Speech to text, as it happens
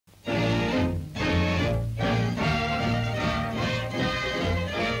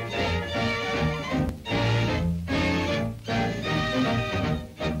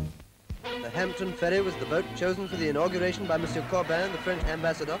Hampton Ferry was the boat chosen for the inauguration by Monsieur Corbin, the French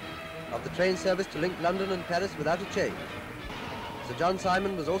ambassador, of the train service to link London and Paris without a change. Sir John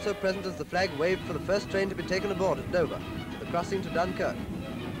Simon was also present as the flag waved for the first train to be taken aboard at Dover, the crossing to Dunkirk.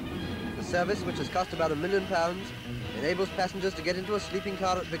 The service, which has cost about £1 million, enables passengers to get into a sleeping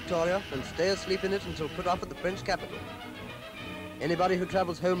car at Victoria and stay asleep in it until put off at the French capital. Anybody who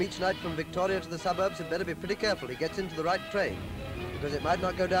travels home each night from Victoria to the suburbs had better be pretty careful he gets into the right train, because it might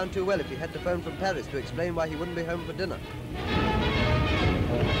not go down too well if he had to phone from Paris to explain why he wouldn't be home for dinner.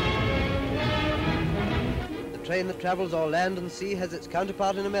 The train that travels all land and sea has its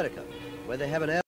counterpart in America, where they have an air